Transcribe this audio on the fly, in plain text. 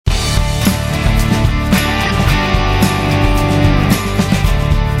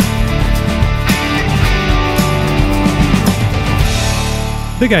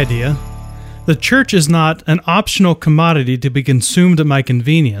Big idea. The church is not an optional commodity to be consumed at my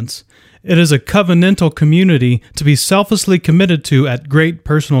convenience. It is a covenantal community to be selflessly committed to at great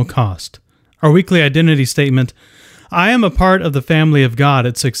personal cost. Our weekly identity statement: I am a part of the family of God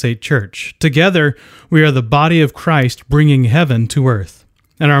at 6-8 Church. Together, we are the body of Christ bringing heaven to earth.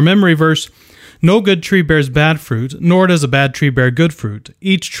 And our memory verse: no good tree bears bad fruit, nor does a bad tree bear good fruit.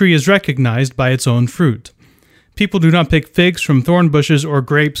 Each tree is recognized by its own fruit. People do not pick figs from thorn bushes or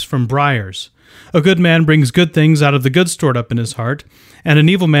grapes from briars. A good man brings good things out of the good stored up in his heart, and an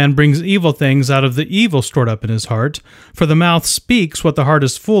evil man brings evil things out of the evil stored up in his heart. For the mouth speaks what the heart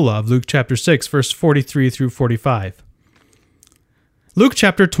is full of. Luke chapter 6, verse 43 through 45. Luke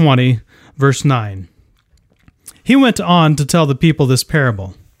chapter 20, verse 9. He went on to tell the people this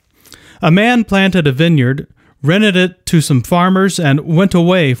parable. A man planted a vineyard, rented it to some farmers, and went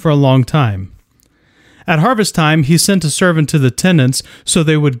away for a long time. At harvest time, he sent a servant to the tenants so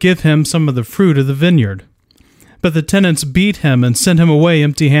they would give him some of the fruit of the vineyard. But the tenants beat him and sent him away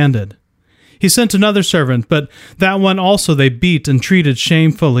empty-handed. He sent another servant, but that one also they beat and treated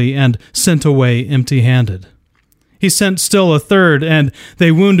shamefully and sent away empty-handed. He sent still a third, and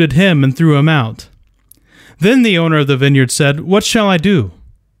they wounded him and threw him out. Then the owner of the vineyard said, "What shall I do?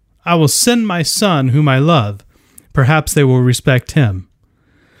 I will send my son whom I love. Perhaps they will respect him."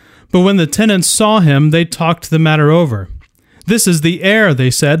 But when the tenants saw him, they talked the matter over. "This is the heir,"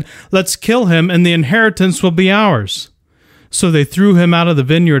 they said. "Let's kill him, and the inheritance will be ours." So they threw him out of the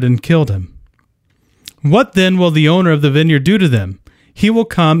vineyard and killed him. What then will the owner of the vineyard do to them? He will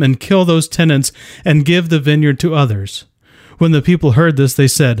come and kill those tenants and give the vineyard to others. When the people heard this, they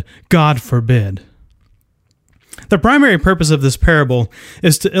said, "God forbid." The primary purpose of this parable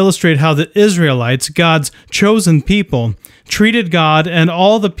is to illustrate how the Israelites, God's chosen people, treated God and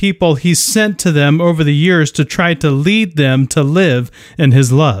all the people he sent to them over the years to try to lead them to live in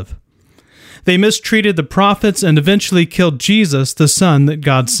his love. They mistreated the prophets and eventually killed Jesus, the Son that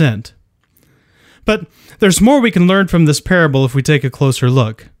God sent. But there's more we can learn from this parable if we take a closer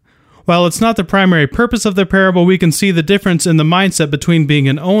look. While it's not the primary purpose of the parable, we can see the difference in the mindset between being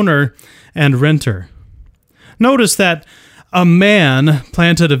an owner and renter. Notice that a man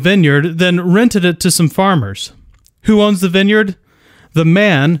planted a vineyard, then rented it to some farmers. Who owns the vineyard? The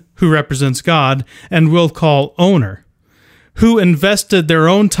man, who represents God, and we'll call owner. Who invested their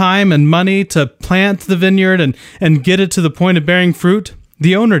own time and money to plant the vineyard and get it to the point of bearing fruit?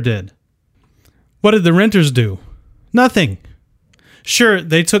 The owner did. What did the renters do? Nothing. Sure,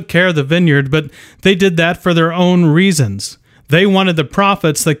 they took care of the vineyard, but they did that for their own reasons. They wanted the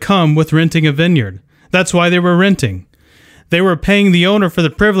profits that come with renting a vineyard. That's why they were renting. They were paying the owner for the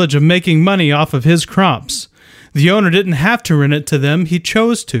privilege of making money off of his crops. The owner didn't have to rent it to them, he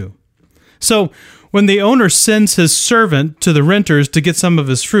chose to. So, when the owner sends his servant to the renters to get some of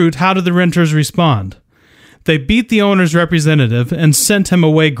his fruit, how do the renters respond? They beat the owner's representative and sent him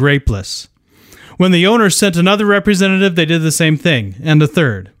away grapeless. When the owner sent another representative, they did the same thing, and a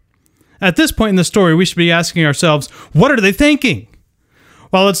third. At this point in the story, we should be asking ourselves, what are they thinking?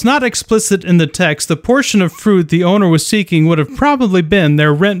 While it's not explicit in the text, the portion of fruit the owner was seeking would have probably been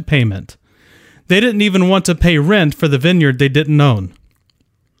their rent payment. They didn't even want to pay rent for the vineyard they didn't own.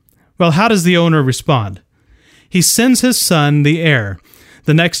 Well, how does the owner respond? He sends his son, the heir,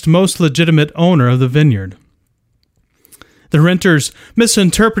 the next most legitimate owner of the vineyard. The renters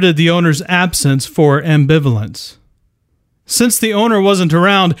misinterpreted the owner's absence for ambivalence. Since the owner wasn't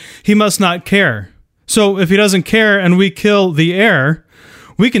around, he must not care. So if he doesn't care and we kill the heir,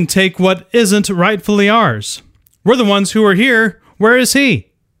 we can take what isn't rightfully ours. We're the ones who are here. Where is he?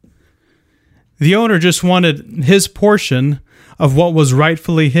 The owner just wanted his portion of what was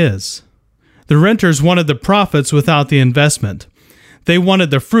rightfully his. The renters wanted the profits without the investment. They wanted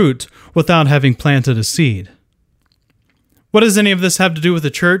the fruit without having planted a seed. What does any of this have to do with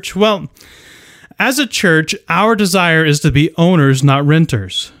the church? Well, as a church, our desire is to be owners, not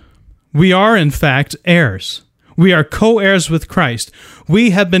renters. We are, in fact, heirs. We are co-heirs with Christ.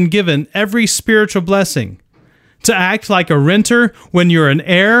 We have been given every spiritual blessing. To act like a renter when you're an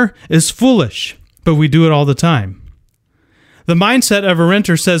heir is foolish, but we do it all the time. The mindset of a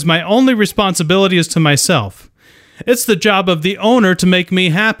renter says, my only responsibility is to myself. It's the job of the owner to make me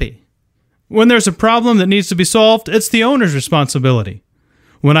happy. When there's a problem that needs to be solved, it's the owner's responsibility.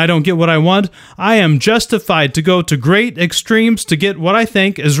 When I don't get what I want, I am justified to go to great extremes to get what I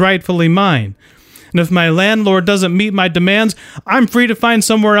think is rightfully mine. And if my landlord doesn't meet my demands, I'm free to find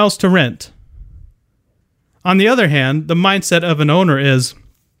somewhere else to rent. On the other hand, the mindset of an owner is,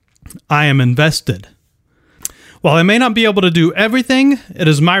 I am invested. While I may not be able to do everything, it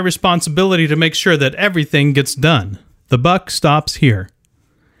is my responsibility to make sure that everything gets done. The buck stops here.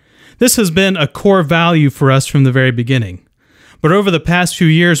 This has been a core value for us from the very beginning, but over the past few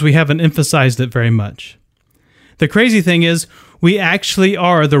years, we haven't emphasized it very much. The crazy thing is, we actually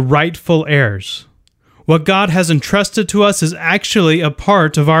are the rightful heirs. What God has entrusted to us is actually a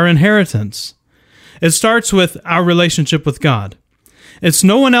part of our inheritance. It starts with our relationship with God. It's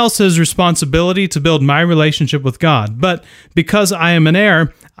no one else's responsibility to build my relationship with God, but because I am an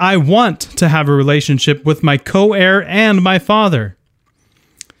heir, I want to have a relationship with my co-heir and my Father.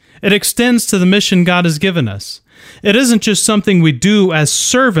 It extends to the mission God has given us. It isn't just something we do as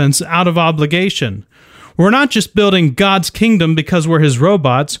servants out of obligation. We're not just building God's kingdom because we're His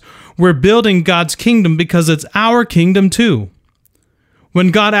robots. We're building God's kingdom because it's our kingdom too. When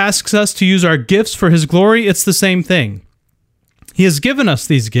God asks us to use our gifts for His glory, it's the same thing. He has given us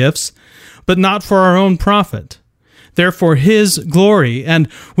these gifts, but not for our own profit. They're for His glory, and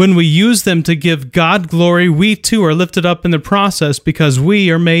when we use them to give God glory, we too are lifted up in the process because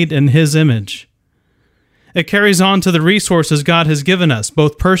we are made in His image. It carries on to the resources God has given us,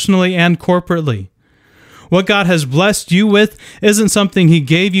 both personally and corporately. What God has blessed you with isn't something He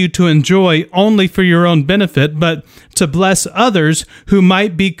gave you to enjoy only for your own benefit, but to bless others who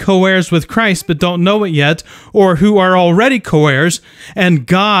might be co-heirs with Christ but don't know it yet, or who are already co-heirs, and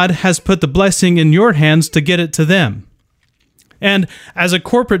God has put the blessing in your hands to get it to them. And as a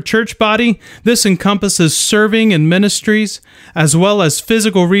corporate church body, this encompasses serving in ministries, as well as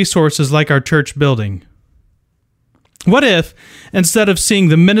physical resources like our church building. What if, instead of seeing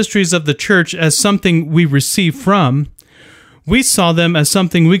the ministries of the church as something we receive from, we saw them as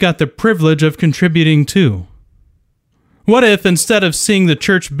something we got the privilege of contributing to? What if, instead of seeing the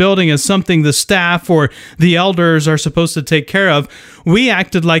church building as something the staff or the elders are supposed to take care of, we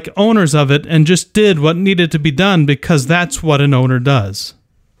acted like owners of it and just did what needed to be done because that's what an owner does?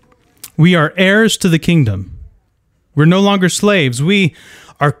 We are heirs to the kingdom. We're no longer slaves. We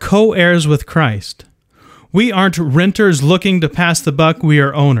are co-heirs with Christ. We aren't renters looking to pass the buck, we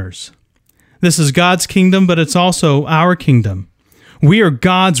are owners. This is God's kingdom, but it's also our kingdom. We are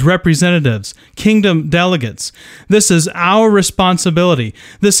God's representatives, kingdom delegates. This is our responsibility.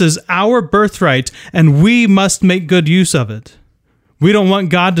 This is our birthright, and we must make good use of it. We don't want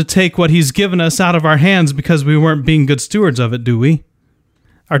God to take what He's given us out of our hands because we weren't being good stewards of it, do we?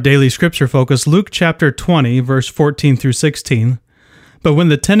 Our daily scripture focus, Luke chapter 20, verse 14 through 16. But when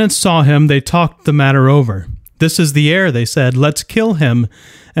the tenants saw him, they talked the matter over. This is the heir, they said. Let's kill him,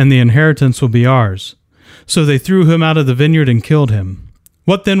 and the inheritance will be ours. So they threw him out of the vineyard and killed him.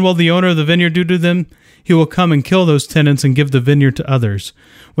 What then will the owner of the vineyard do to them? He will come and kill those tenants and give the vineyard to others.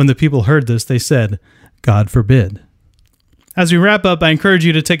 When the people heard this, they said, God forbid. As we wrap up, I encourage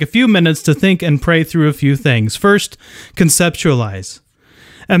you to take a few minutes to think and pray through a few things. First, conceptualize.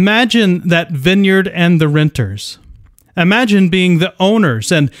 Imagine that vineyard and the renters. Imagine being the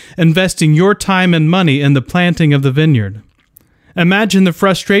owners and investing your time and money in the planting of the vineyard. Imagine the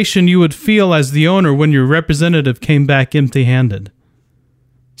frustration you would feel as the owner when your representative came back empty-handed.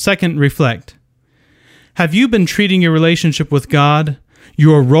 Second, reflect. Have you been treating your relationship with God,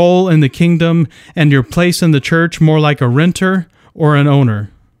 your role in the kingdom, and your place in the church more like a renter or an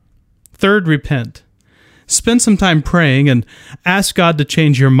owner? Third, repent. Spend some time praying and ask God to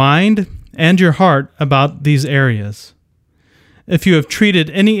change your mind and your heart about these areas. If you have treated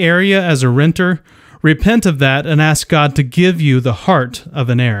any area as a renter, repent of that and ask God to give you the heart of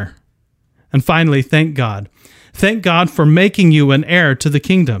an heir. And finally, thank God. Thank God for making you an heir to the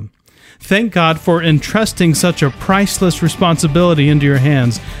kingdom. Thank God for entrusting such a priceless responsibility into your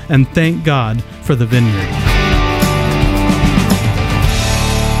hands, and thank God for the vineyard.